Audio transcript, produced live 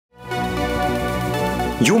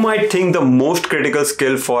You might think the most critical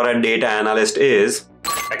skill for a data analyst is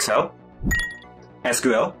Excel,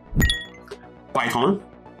 SQL, Python,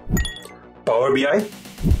 Power BI.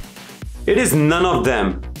 It is none of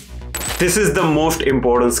them. This is the most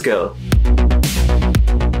important skill.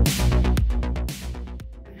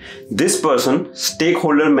 This person,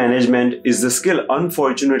 stakeholder management, is the skill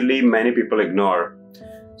unfortunately many people ignore.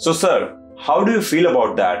 So sir, how do you feel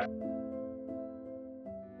about that?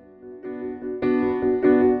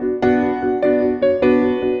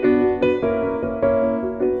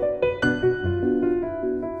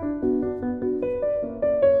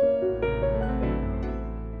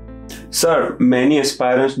 Sir, many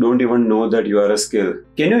aspirants don't even know that you are a skill.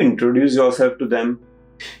 Can you introduce yourself to them?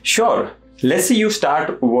 Sure. Let's say you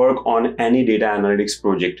start work on any data analytics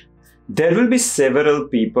project. There will be several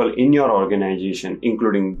people in your organization,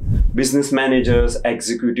 including business managers,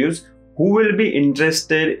 executives, who will be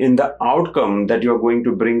interested in the outcome that you're going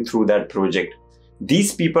to bring through that project.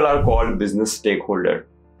 These people are called business stakeholder.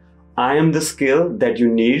 I am the skill that you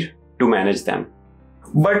need to manage them.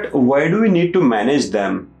 But why do we need to manage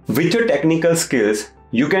them? With your technical skills,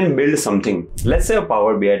 you can build something, let's say a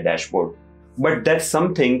Power BI dashboard. But that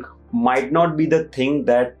something might not be the thing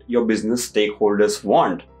that your business stakeholders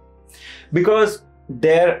want, because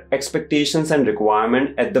their expectations and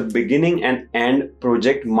requirements at the beginning and end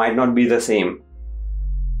project might not be the same.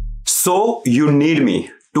 So you need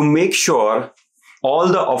me to make sure all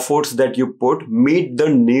the efforts that you put meet the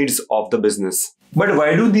needs of the business. But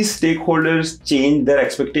why do these stakeholders change their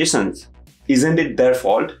expectations? Isn't it their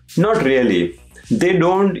fault? Not really. They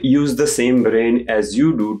don't use the same brain as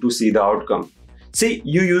you do to see the outcome. See,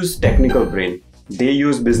 you use technical brain. They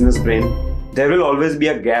use business brain. There will always be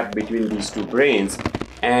a gap between these two brains.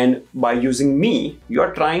 And by using me, you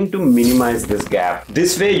are trying to minimize this gap.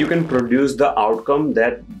 This way you can produce the outcome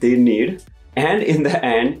that they need. And in the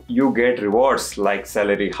end, you get rewards like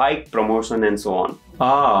salary hike, promotion, and so on.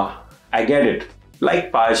 Ah, I get it.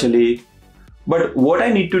 Like partially. But what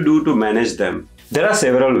I need to do to manage them? There are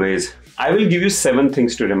several ways. I will give you 7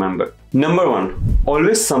 things to remember. Number 1,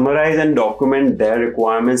 always summarize and document their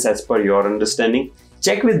requirements as per your understanding.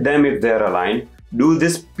 Check with them if they are aligned. Do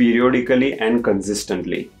this periodically and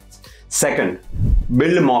consistently. Second,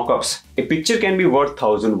 build mockups. A picture can be worth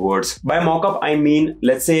 1,000 words. By mockup, I mean,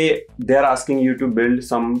 let's say they're asking you to build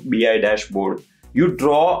some BI dashboard. You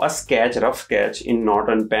draw a sketch, rough sketch in Note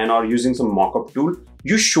and pen or using some mockup tool.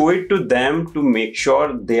 You show it to them to make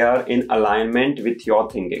sure they are in alignment with your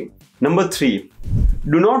thinking. Number 3,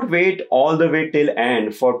 do not wait all the way till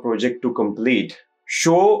end for project to complete.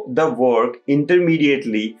 Show the work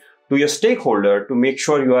intermediately to your stakeholder to make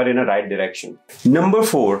sure you are in a right direction. Number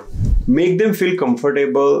 4, make them feel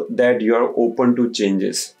comfortable that you are open to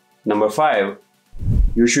changes. Number 5,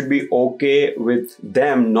 you should be okay with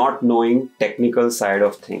them not knowing technical side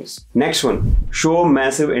of things. Next one, show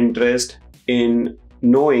massive interest in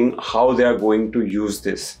knowing how they are going to use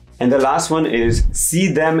this. And the last one is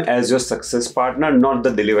see them as your success partner, not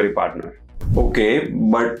the delivery partner. Okay,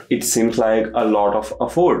 but it seems like a lot of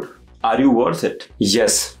effort. Are you worth it?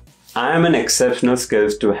 Yes, I am an exceptional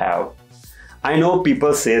skills to have. I know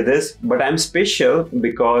people say this, but I'm special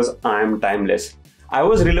because I'm timeless. I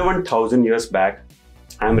was relevant 1,000 years back.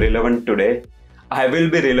 I'm relevant today. I will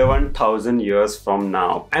be relevant 1,000 years from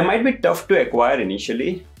now. I might be tough to acquire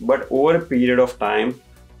initially, but over a period of time,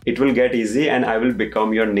 it will get easy and I will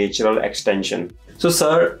become your natural extension. So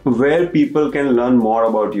sir, where people can learn more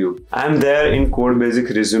about you? I'm there in Code Basic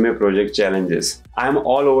Resume Project Challenges. I'm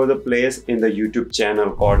all over the place in the YouTube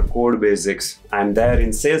channel called Code Basics. I'm there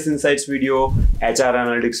in Sales Insights video, HR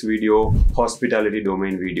Analytics video, Hospitality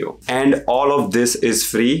Domain video. And all of this is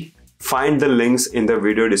free. Find the links in the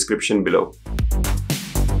video description below.